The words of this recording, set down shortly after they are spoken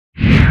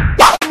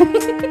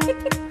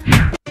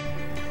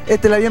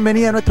Esta es la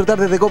bienvenida a nuestro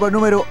Tardes de Copa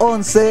número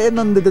 11, en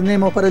donde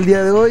tenemos para el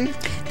día de hoy.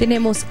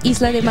 Tenemos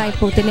Isla de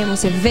Maipo,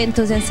 tenemos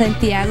eventos en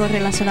Santiago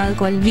relacionados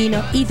con el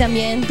vino y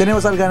también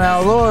tenemos al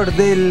ganador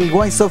del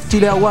Wine Soft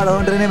Chile Award, a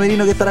don René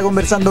Merino, que estará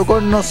conversando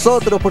con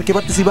nosotros porque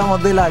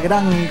participamos de la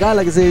gran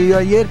gala que se vivió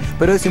ayer,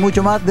 pero eso y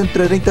mucho más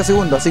dentro de 30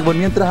 segundos, así que por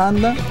mientras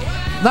anda.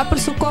 Va por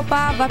su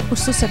copa, va por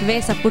su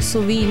cerveza, por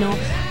su vino,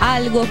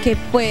 algo que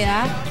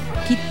pueda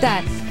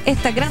quitar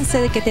esta gran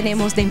sede que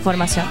tenemos de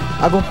información.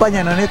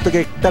 Acompáñanos en esto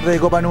que es Tarde de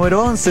Copa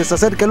número 11, se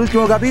acerca el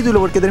último capítulo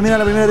porque termina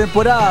la primera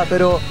temporada,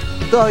 pero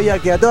todavía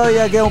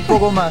queda un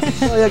poco más,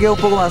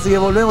 así que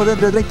volvemos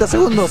dentro de 30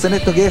 segundos en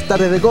esto que es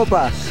Tarde de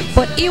Copa.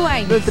 Por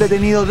Ewine. Lo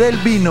entretenido del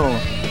vino.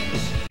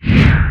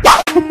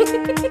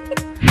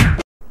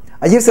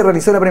 Ayer se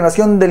realizó la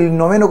premiación del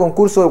 9º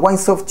concurso de Wine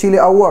Soft Chile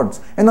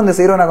Awards, en donde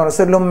se dieron a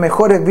conocer los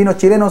mejores vinos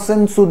chilenos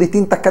en sus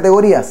distintas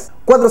categorías.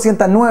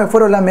 409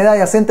 fueron las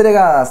medallas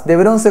entregadas, de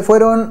bronce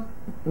fueron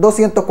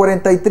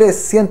 243,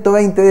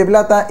 120 de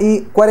plata y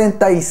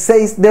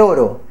 46 de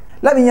oro.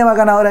 La viña más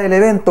ganadora del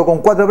evento con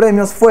 4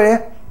 premios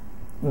fue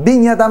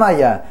Viña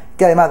Tamaya,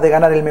 que además de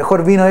ganar el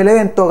mejor vino del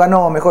evento,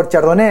 ganó mejor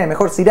Chardonnay,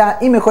 mejor Syrah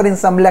y mejor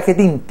ensamblaje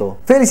tinto.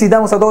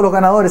 Felicitamos a todos los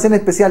ganadores, en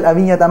especial a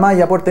Viña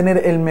Tamaya por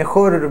tener el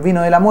mejor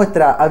vino de la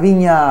muestra, a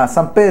Viña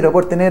San Pedro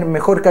por tener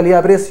mejor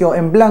calidad-precio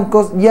en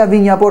blancos y a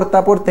Viña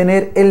Porta por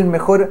tener el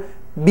mejor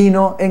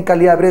vino en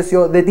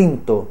calidad-precio de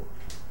tinto.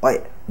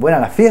 Oye, buena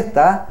la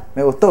fiesta, ¿eh?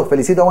 Me gustó,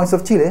 felicito a Wines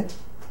of Chile.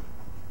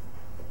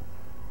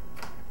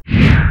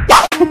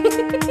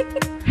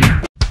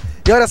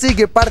 Y ahora sí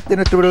que parte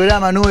nuestro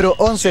programa número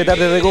 11 de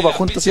Tardes de Copa,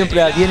 junto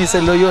siempre a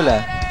Jennifer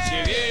Loyola.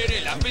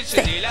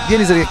 Sí.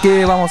 Jennifer,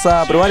 ¿qué vamos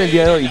a probar el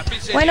día de hoy?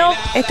 Bueno,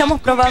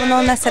 estamos probando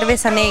una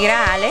cerveza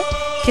negra, Ale,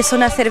 que es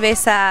una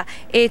cerveza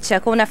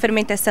hecha con una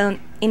fermentación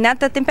en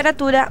alta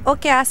temperatura o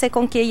que hace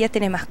con que ella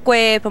tiene más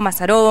cuerpo,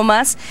 más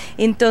aromas.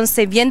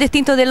 Entonces, bien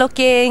distinto de lo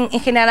que en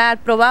general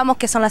probamos,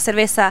 que son las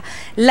cervezas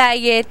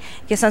lager,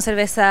 que son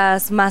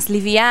cervezas más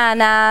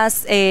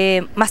livianas,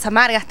 más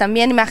amargas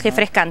también y más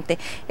refrescantes.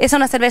 Es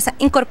una cerveza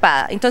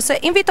encorpada. Entonces,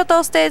 invito a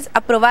todos ustedes a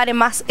probar en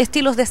más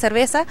estilos de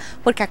cerveza,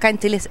 porque acá en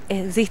Chile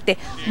existe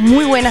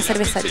muy buenas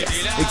cervecerías.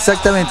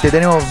 Exactamente,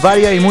 tenemos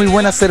varias y muy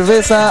buenas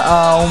cervezas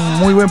a un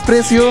muy buen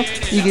precio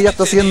y que ya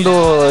está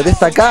siendo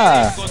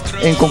destacada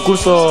en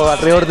concursos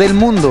alrededor del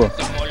mundo.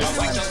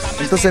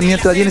 Entonces,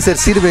 mientras Jennifer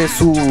sirve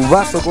su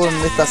vaso con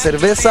esta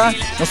cerveza,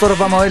 nosotros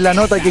vamos a ver la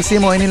nota que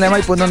hicimos en Isla de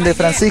Maipo, donde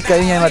Francisca de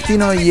Viña de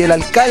Martino y el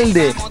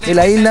alcalde de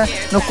la isla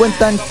nos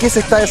cuentan qué se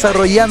está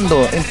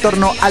desarrollando en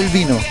torno al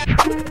vino.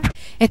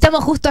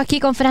 Estamos justo aquí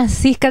con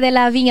Francisca de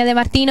la Viña de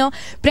Martino.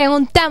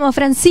 Preguntamos,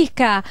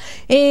 Francisca,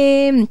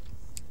 ¿qué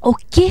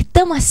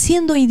estamos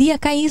haciendo hoy día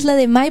acá en Isla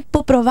de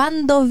Maipo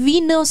probando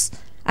vinos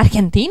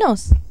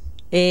argentinos?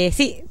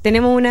 Sí,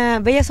 tenemos una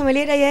bella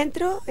sommelier ahí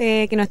adentro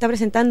que nos está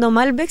presentando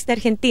Malbecs de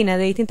Argentina,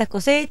 de distintas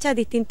cosechas,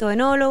 distintos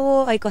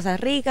enólogos, hay cosas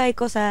ricas, hay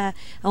cosas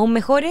aún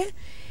mejores,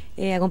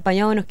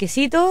 acompañados de unos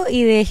quesitos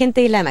y de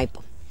gente de Isla de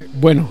Maipo.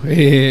 Bueno,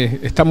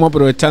 estamos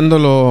aprovechando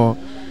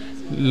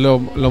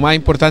lo más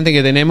importante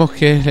que tenemos,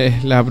 que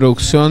es la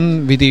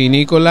producción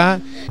vitivinícola,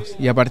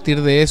 y a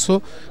partir de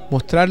eso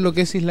mostrar lo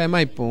que es Isla de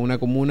Maipo, una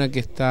comuna que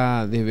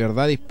está de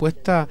verdad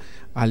dispuesta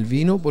al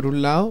vino por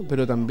un lado,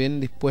 pero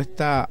también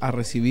dispuesta a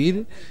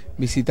recibir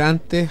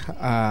visitantes,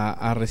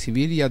 a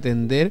recibir y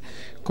atender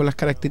con las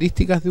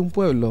características de un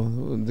pueblo,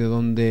 de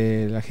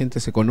donde la gente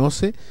se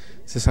conoce,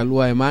 se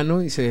saluda de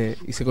mano y se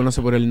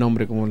conoce por el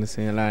nombre, como les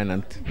señalaba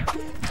antes.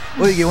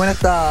 Oye, qué buena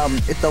esta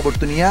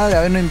oportunidad de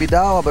habernos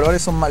invitado a probar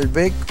esos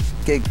Malbec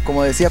que,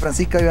 como decía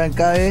Francisca, iban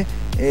cada vez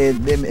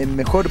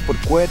mejor por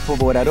cuerpo,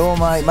 por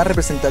aroma y más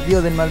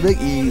representativos del Malbec.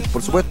 Y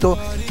por supuesto,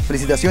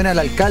 felicitaciones al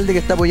alcalde que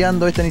está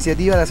apoyando esta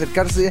iniciativa de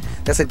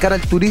acercar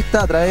al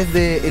turista a través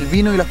del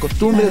vino y las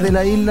costumbres de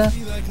la isla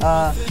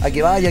a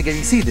que vaya, que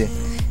visite.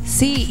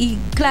 Sí, y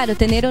claro,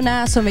 tener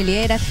una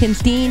sommelier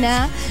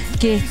argentina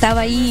que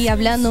estaba ahí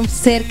hablando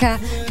cerca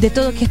de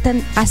todo lo que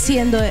están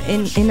haciendo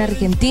en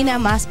Argentina,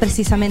 más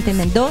precisamente en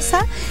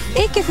Mendoza,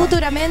 y que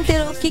futuramente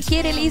lo que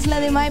quiere la Isla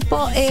de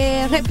Maipo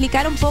es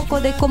replicar un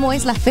poco de cómo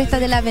es la fiesta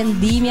de la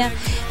vendimia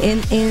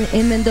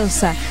en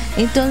Mendoza.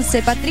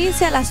 Entonces,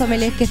 Patricia, la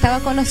sommelier que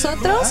estaba con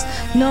nosotros,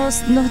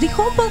 nos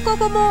dijo un poco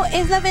cómo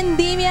es la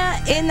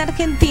vendimia en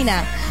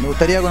Argentina. Me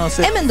gustaría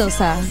conocer. En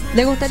Mendoza.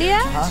 ¿Le gustaría?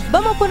 Ajá.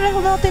 Vamos a poner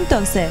una nota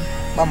entonces.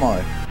 Vamos a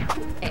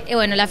ver.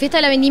 Bueno, la fiesta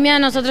de la vendimia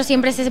nosotros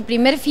siempre es el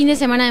primer fin de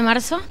semana de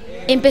marzo.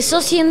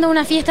 Empezó siendo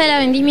una fiesta de la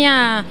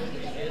vendimia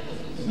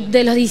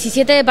de los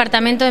 17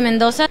 departamentos de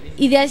Mendoza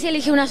y de ahí se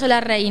eligió una sola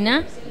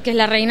reina, que es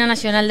la reina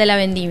nacional de la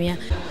vendimia.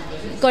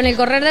 Con el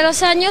correr de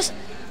los años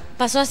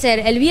pasó a ser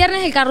el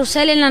viernes el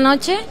carrusel en la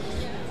noche,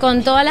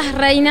 con todas las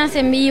reinas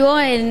en vivo,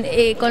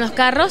 con los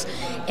carros.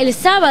 El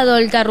sábado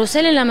el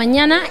carrusel en la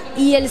mañana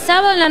y el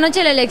sábado en la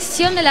noche la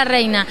elección de la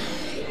reina.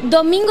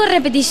 Domingo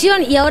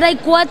repetición y ahora hay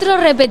 4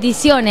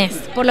 repeticiones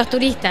por los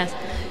turistas,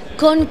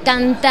 con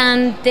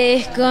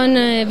cantantes,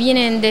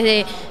 vienen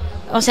desde,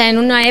 o sea, en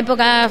una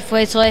época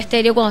fue Soda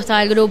Stereo cuando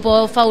estaba el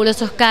grupo,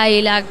 Fabulosos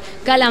Cadillac,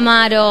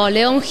 Calamaro,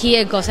 León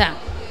Gieco, o sea,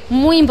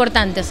 muy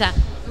importante, o sea,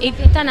 es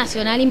fiesta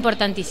nacional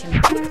importantísima.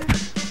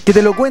 Que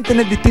te lo cuenten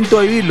es distinto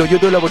a vivirlo. Yo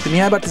tuve la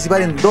oportunidad de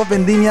participar en 2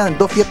 vendimias, en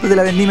 2 fiestas de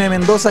la vendimia de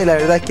Mendoza, y la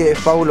verdad es que es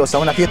fabulosa.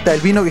 Una fiesta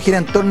del vino que gira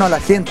en torno a la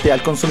gente,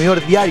 al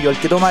consumidor diario, al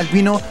que toma el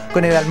vino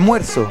con el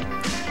almuerzo.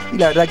 Y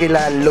la verdad que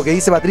lo que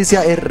dice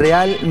Patricia es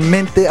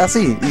realmente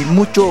así, y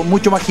mucho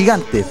más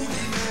gigante.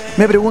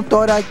 Me pregunto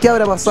ahora qué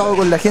habrá pasado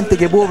con la gente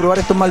que pudo probar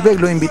estos Malbec,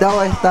 los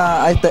invitados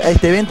a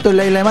este evento en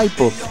la isla de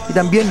Maipo. Y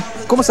también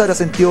cómo se habrá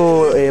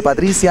sentido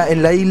Patricia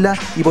en la isla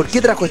y por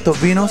qué trajo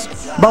estos vinos.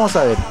 Vamos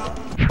a ver.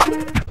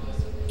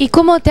 ¿Y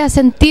cómo te has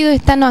sentido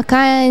estando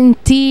acá en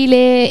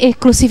Chile,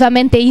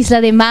 exclusivamente Isla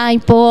de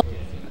Maipo?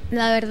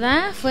 La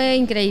verdad fue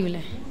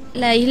increíble.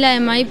 La isla de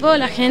Maipo,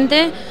 la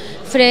gente,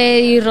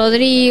 Freddy,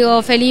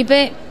 Rodrigo,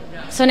 Felipe,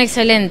 son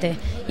excelentes.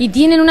 Y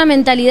tienen una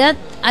mentalidad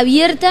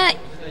abierta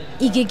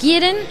y que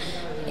quieren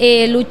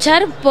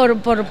luchar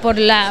por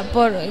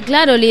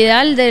claro, el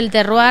ideal del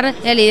terroir,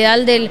 el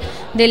ideal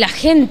de la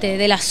gente,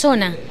 de la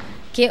zona,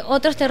 que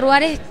otros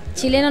terroirs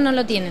chilenos no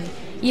lo tienen.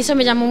 Y eso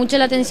me llamó mucho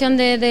la atención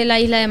de la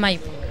isla de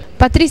Maipo.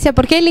 Patricia,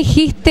 ¿por qué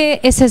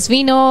elegiste esos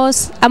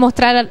vinos a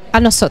mostrar a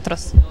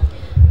nosotros?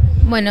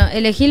 Bueno,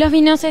 elegí los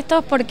vinos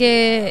estos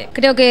porque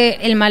creo que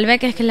el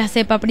Malbec es la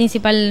cepa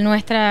principal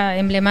nuestra,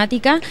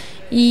 emblemática,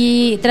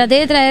 y traté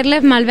de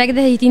traerles Malbec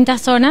de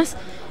distintas zonas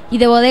y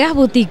de bodegas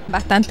boutique.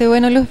 Bastante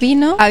buenos los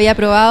vinos. Había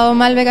probado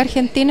Malbec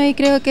argentino y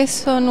creo que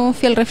son un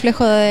fiel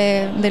reflejo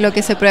de lo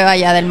que se prueba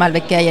allá del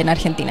Malbec que hay en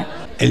Argentina.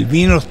 El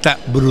vino está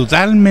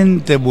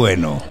brutalmente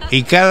bueno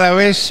y cada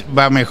vez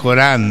va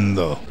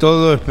mejorando.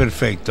 Todo es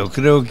perfecto.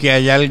 Creo que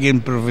hay alguien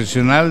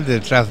profesional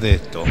detrás de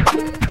esto.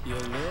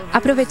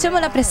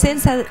 Aprovechemos la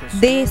presencia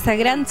de esa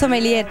gran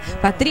sommelier,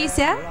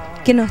 Patricia,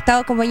 que nos está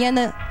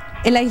acompañando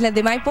en la isla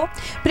de Maipo.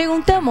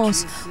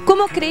 Preguntamos,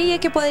 ¿cómo creía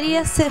que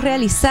podría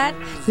realizar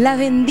la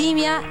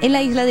vendimia en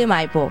la isla de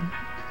Maipo?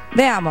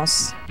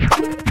 Veamos.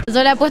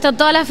 Yo le he puesto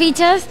todas las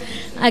fichas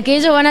a que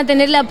ellos van a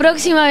tener la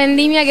próxima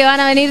vendimia, que van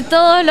a venir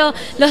todos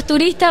los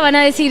turistas, van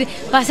a decir,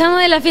 pasamos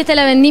de la fiesta de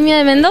la vendimia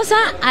de Mendoza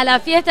a la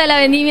fiesta de la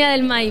vendimia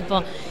del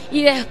Maipo.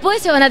 Y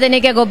después se van a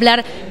tener que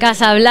acoplar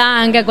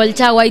Casablanca,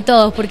 Colchagua y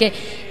todos, porque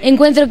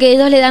encuentro que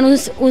ellos le dan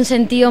un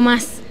sentido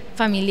más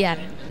familiar,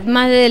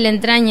 más desde la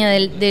entraña,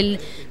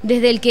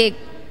 desde el que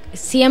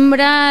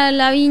siembra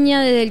la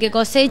viña, desde el que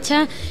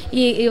cosecha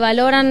y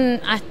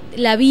valoran a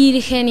la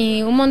Virgen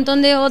y un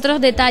montón de otros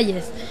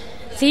detalles.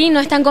 Sí, no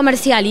es tan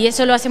comercial y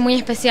eso lo hace muy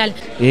especial.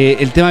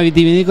 El tema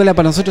vitivinícola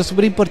para nosotros es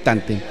súper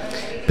importante,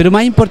 pero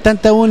más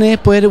importante aún es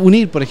poder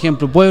unir, por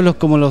ejemplo, pueblos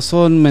como lo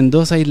son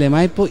Mendoza, Isla de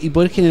Maipo, y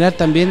poder generar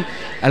también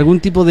algún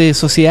tipo de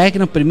sociedades que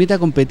nos permita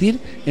competir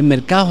en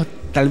mercados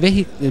tal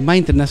vez más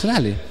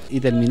internacionales, y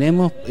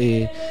terminemos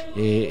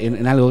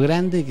en algo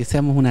grande, que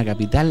seamos una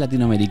capital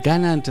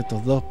latinoamericana entre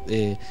estos 2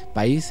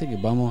 países, que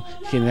podamos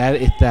generar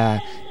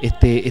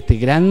este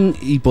gran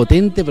y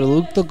potente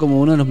producto como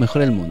uno de los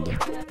mejores del mundo.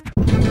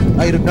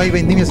 No hay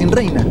vendimia sin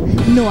reina.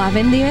 No hay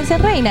vendimia sin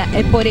reina.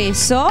 Por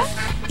eso,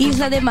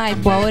 Isla de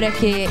Maipo, ahora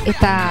que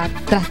está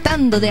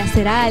tratando de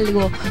hacer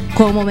algo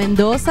como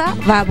Mendoza,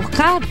 va a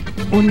buscar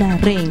una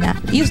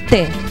reina. ¿Y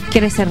usted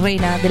quiere ser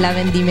reina de la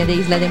vendimia de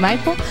Isla de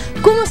Maipo?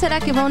 ¿Cómo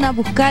será que van a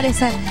buscar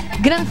esa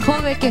gran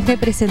joven que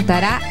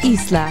representará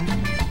Isla?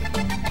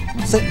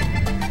 No sé.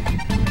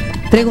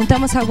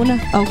 Preguntamos a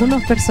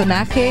algunos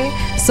personajes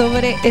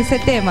sobre ese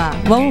tema.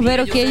 Vamos a ver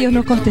lo que ellos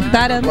nos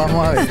contestaron.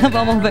 Vamos a ver.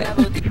 Vamos a ver.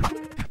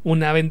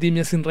 Una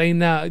vendimia sin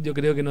reina yo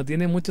creo que no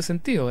tiene mucho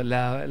sentido.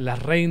 La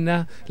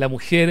reina, la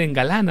mujer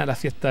engalana la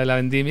fiesta de la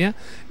vendimia,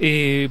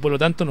 y por lo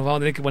tanto nos vamos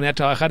a tener que poner a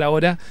trabajar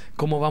ahora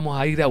cómo vamos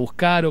a ir a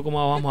buscar o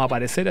cómo vamos a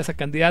aparecer a esas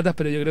candidatas,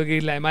 pero yo creo que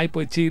Isla de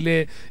Maipo,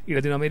 Chile y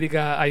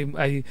Latinoamérica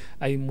hay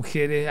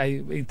mujeres,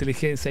 hay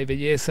inteligencia, hay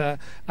belleza,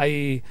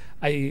 hay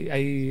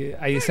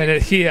esa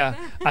energía,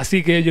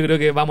 así que yo creo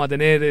que vamos a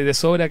tener de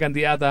sobra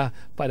candidatas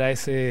para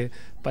ese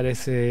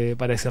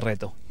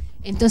reto.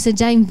 Entonces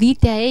ya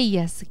invite a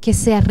ellas que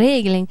se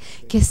arreglen,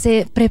 que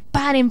se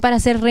preparen para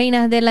ser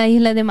reinas de la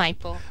isla de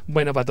Maipo.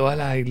 Bueno, para todas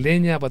las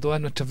isleñas, para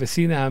todas nuestras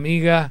vecinas,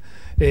 amigas,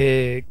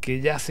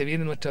 que ya se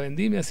viene nuestra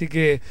vendimia, así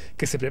que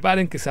se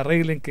preparen, que se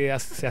arreglen, que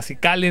se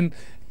acicalen,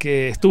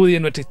 que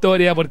estudien nuestra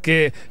historia,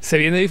 porque se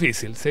viene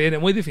difícil, se viene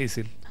muy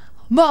difícil.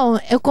 Bom,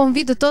 eu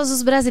convido todos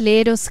os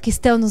brasileiros que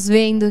estão nos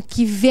vendo,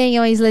 que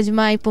venham à Isla de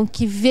Maipo,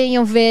 que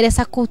venham ver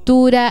essa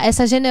cultura,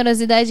 essa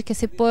generosidade que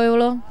esse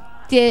povo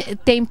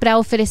tem para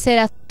oferecer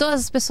a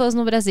todas as pessoas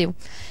no Brasil.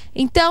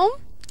 Então,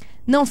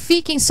 não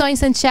fiquem só em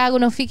Santiago,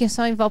 não fiquem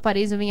só em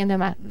Valparaíso,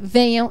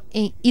 venham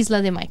em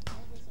Isla de Maipo.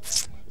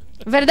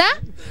 Verdade?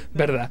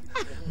 Verdade.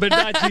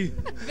 Verdade.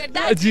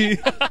 Verdade.